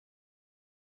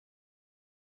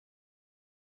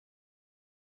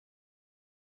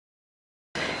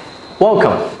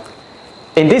Welcome!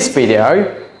 In this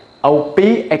video, I'll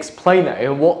be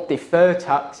explaining what deferred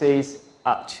taxes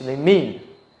actually mean.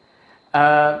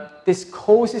 This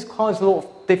causes quite a lot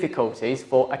of difficulties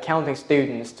for accounting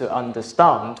students to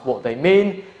understand what they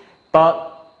mean,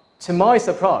 but to my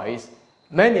surprise,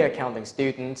 many accounting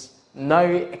students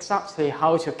know exactly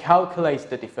how to calculate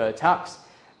the deferred tax,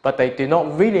 but they do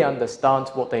not really understand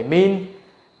what they mean.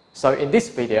 So in this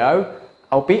video,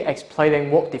 I'll be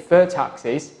explaining what deferred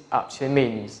taxes actually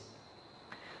means.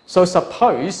 So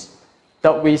suppose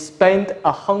that we spend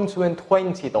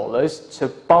 $120 to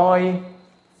buy,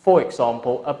 for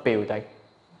example, a building.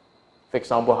 For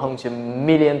example, $100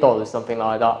 million, something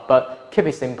like that. But keep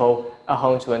it simple,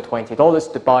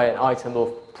 $120 to buy an item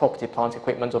of property, plant,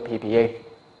 equipment, or PPE.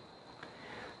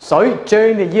 So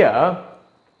during the year,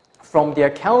 from the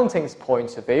accounting's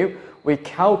point of view, we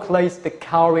calculate the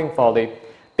carrying value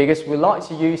because we like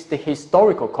to use the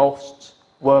historical costs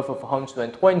worth of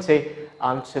 120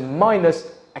 and to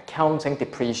minus accounting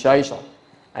depreciation.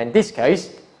 And in this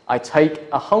case, I take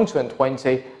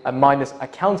 120 and minus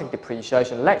accounting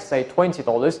depreciation, let's say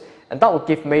 $20, and that will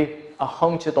give me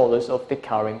 $100 of the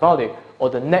carrying value, or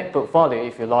the net book value,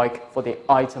 if you like, for the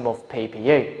item of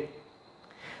PPE.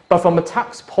 But from a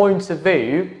tax point of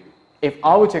view, if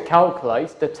I were to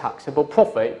calculate the taxable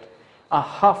profit, I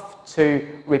have to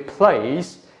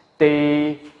replace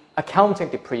the accounting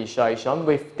depreciation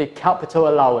with the capital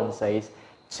allowances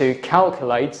to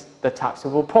calculate the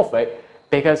taxable profit,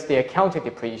 because the accounting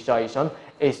depreciation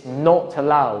is not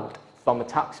allowed from a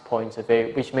tax point of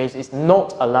view, which means it's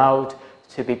not allowed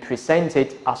to be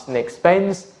presented as an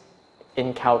expense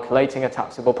in calculating a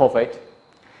taxable profit.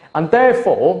 And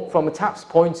therefore, from a tax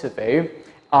point of view,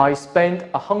 I spend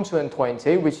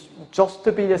 120, which just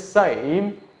to be the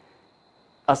same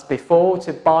as before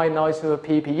to buy an item of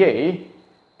PPE,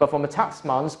 but from a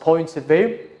taxman's point of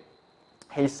view,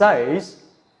 he says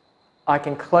I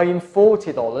can claim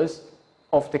 $40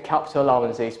 of the capital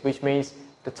allowances, which means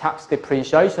the tax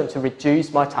depreciation to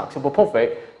reduce my taxable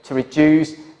profit, to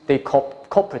reduce the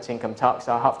corporate income tax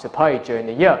I have to pay during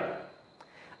the year.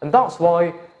 And that's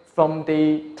why from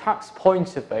the tax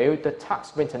point of view, the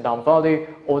tax written down value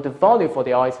or the value for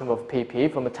the item of PPE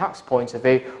from a tax point of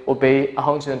view will be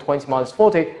 120 minus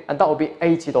 40, and that will be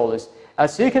 $80.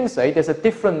 As you can see, there's a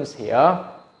difference here.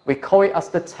 We call it as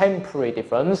the temporary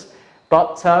difference,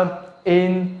 but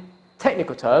in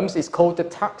technical terms, it's called the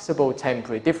taxable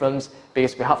temporary difference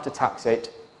because we have to tax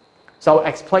it. So I'll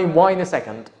explain why in a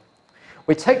second.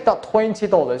 We take that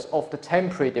 $20 of the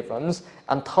temporary difference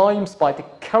and times by the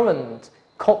current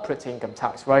corporate income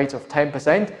tax rate of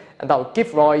 10%, and that will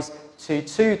give rise to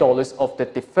 $2 of the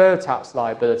deferred tax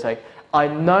liability. I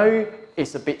know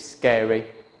it's a bit scary.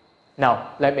 Now,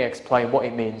 let me explain what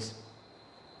it means.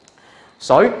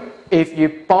 So, if you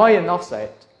buy an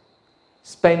asset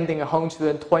spending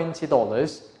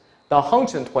 $120, the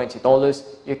 $120,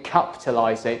 you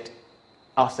capitalize it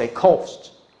as a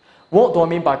cost. What do I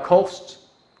mean by cost?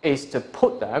 Is to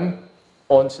put them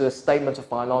onto the statement of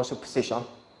financial position.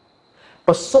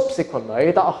 But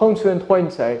subsequently, that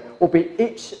 120 will be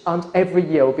each and every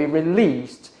year will be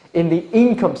released in the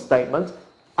income statement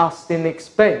as an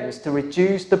expense to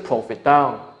reduce the profit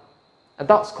down. And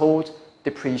that's called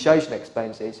depreciation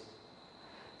expenses.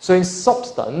 So in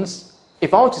substance,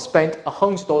 if I were to spend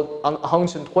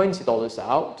 $120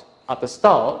 out at the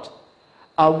start,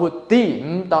 I would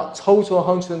deem that total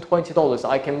 $120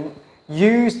 I can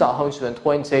use that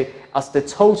 120 as the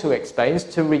total expense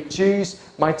to reduce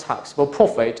my taxable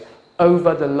profit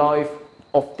over the life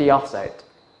of the asset.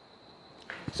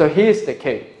 So here's the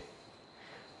key.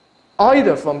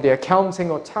 Either from the accounting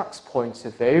or tax point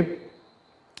of view,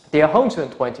 the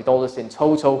 $120 in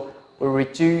total will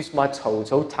reduce my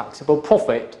total taxable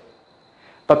profit.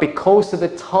 But because of the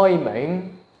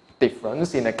timing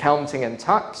difference in accounting and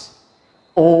tax,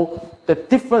 or the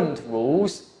different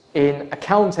rules in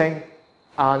accounting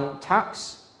and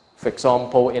tax, for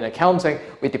example, in accounting,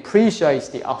 we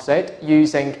depreciate the asset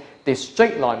using the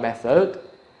straight line method,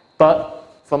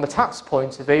 but from a tax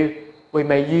point of view, we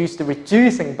may use the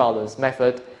reducing balance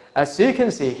method. As you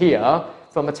can see here,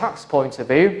 from a tax point of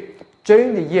view,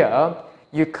 during the year,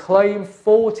 you claim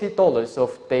 $40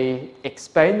 of the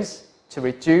expense to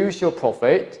reduce your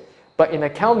profit, but in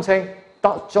accounting,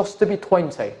 that's just to be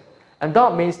 20. And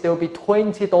that means there will be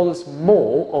 $20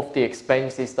 more of the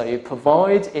expenses that you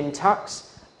provide in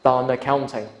tax than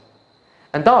accounting.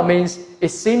 And that means it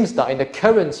seems that in the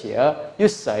current year, you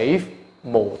save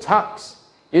more tax.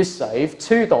 You save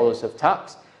 $2 of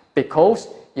tax because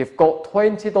you've got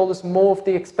 $20 more of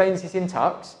the expenses in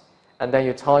tax, and then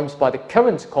you times by the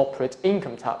current corporate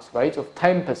income tax rate of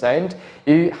 10%,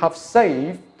 you have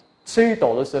saved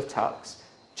 $2 of tax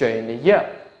during the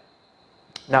year.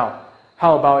 Now,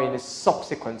 how about in the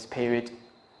subsequent period?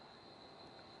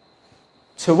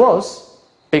 To us,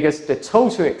 because the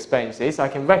total expenses I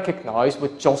can recognize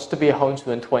would just be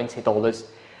 $120.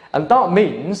 And that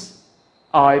means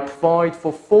I provide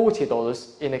for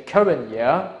 $40 in the current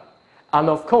year, and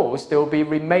of course there will be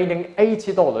remaining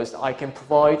 $80 I can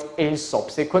provide in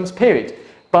subsequent period.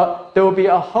 But there will be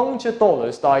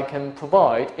 $100 that I can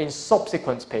provide in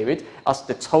subsequent period as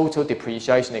the total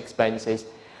depreciation expenses.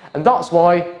 And that's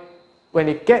why when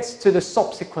it gets to the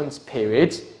subsequent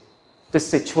period, the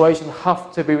situation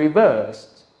has to be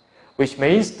reversed, which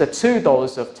means the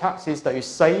 $2 of taxes that you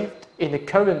saved in the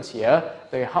current year,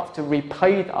 that you have to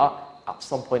repay that at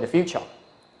some point in the future.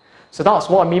 So that's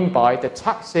what I mean by the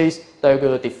taxes that are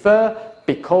going to defer,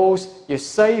 because you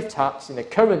save tax in the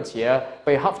current year,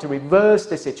 but you have to reverse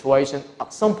the situation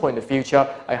at some point in the future.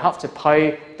 You have to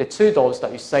pay the $2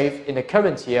 that you saved in the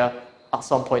current year at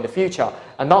some point in the future.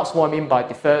 And that's what I mean by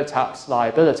deferred tax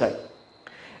liability.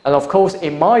 And of course,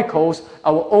 in my course, I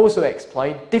will also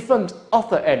explain different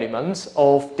other elements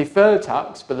of deferred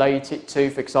tax related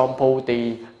to, for example,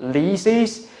 the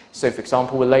leases, so for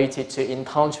example, related to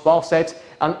intangible assets,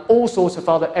 and all sorts of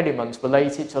other elements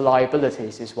related to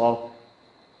liabilities as well.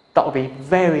 That will be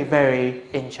very, very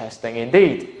interesting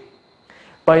indeed.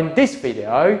 But in this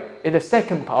video, in the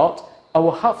second part, I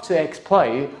will have to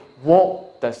explain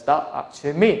what does that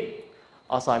actually mean.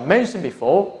 As I mentioned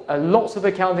before, lots of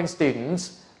accounting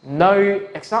students know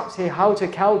exactly how to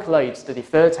calculate the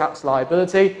deferred tax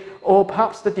liability, or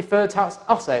perhaps the deferred tax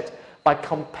asset, by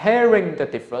comparing the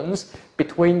difference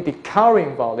between the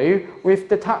carrying value with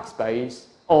the tax base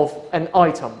of an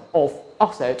item of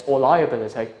asset or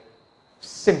liability.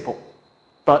 Simple.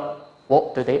 But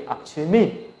what do they actually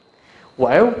mean?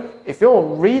 Well, if you're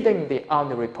reading the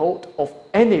annual report of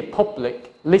any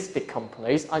public listed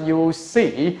companies, and you will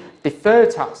see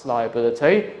deferred tax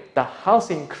liability that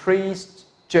has increased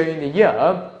during the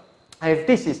year, and if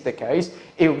this is the case,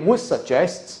 it would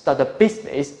suggest that the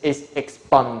business is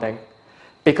expanding.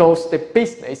 Because the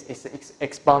business is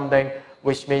expanding,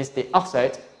 which means the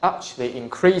asset actually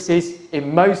increases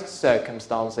in most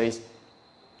circumstances.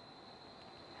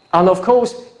 And of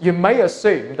course, you may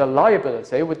assume the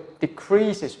liability would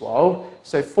decrease as well.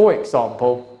 So for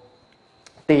example,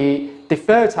 the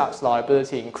deferred tax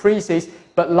liability increases,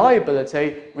 but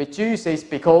liability reduces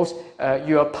because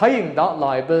you are paying that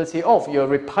liability off, you are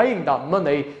repaying that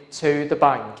money to the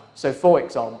bank. So for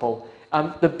example,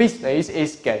 the business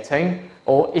is getting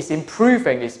or is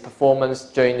improving its performance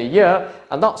during the year,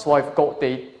 and that's why I've got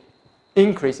the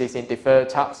increases in deferred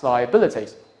tax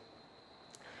liabilities.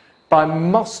 But I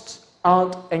must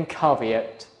add a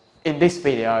caveat in this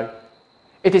video.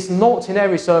 It is not in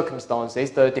every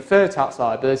circumstances that deferred tax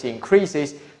liability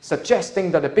increases,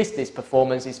 suggesting that the business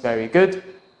performance is very good,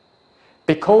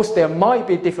 because there might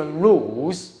be different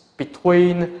rules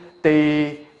between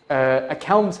the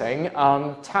accounting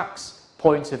and tax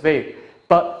point of view.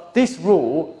 But this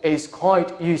rule is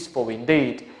quite useful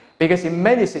indeed, because in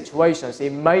many situations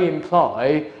it may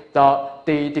imply that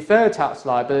the deferred tax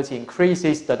liability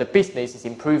increases that the business is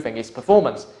improving its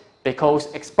performance,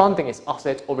 because expanding its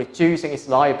asset or reducing its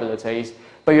liabilities.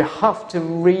 But you have to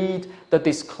read the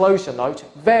disclosure note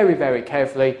very, very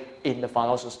carefully in the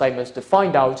financial statements to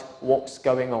find out what's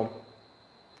going on.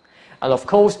 And of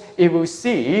course, you will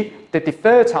see the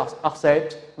deferred tax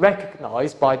asset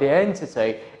recognized by the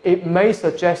entity. It may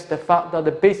suggest the fact that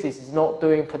the business is not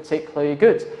doing particularly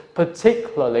good,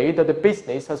 particularly that the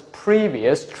business has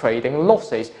previous trading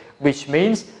losses, which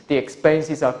means the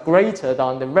expenses are greater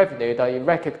than the revenue that it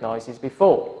recognizes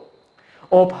before.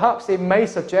 Or perhaps it may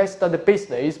suggest that the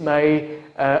business may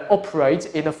operate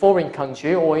in a foreign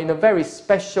country or in a very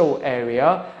special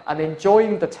area and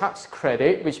enjoying the tax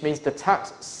credit, which means the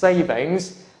tax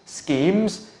savings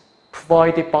schemes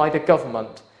provided by the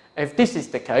government. If this is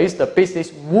the case, the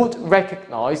business would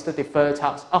recognize the deferred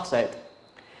tax asset.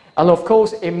 And of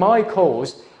course, in my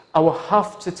course, I will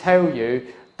have to tell you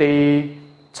the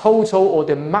total or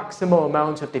the maximum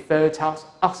amount of deferred tax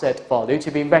asset value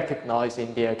to be recognized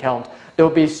in the account. There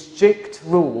will be a strict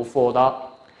rule for that.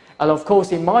 And of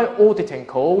course, in my auditing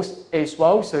course as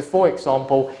well, so for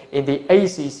example, in the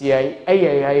ACCA,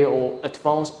 AAA or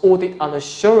Advanced Audit and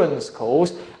Assurance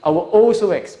course, I will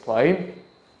also explain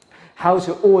how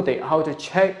to audit, how to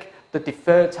check the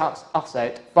deferred tax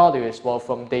asset value as well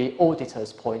from the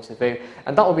auditor's point of view.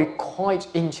 And that will be quite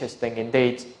interesting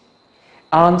indeed.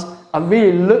 And I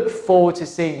really look forward to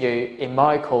seeing you in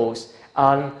my course.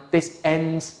 And this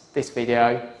ends this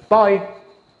video. Bye.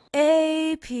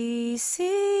 APC,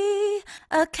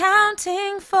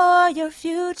 accounting for your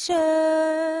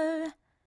future.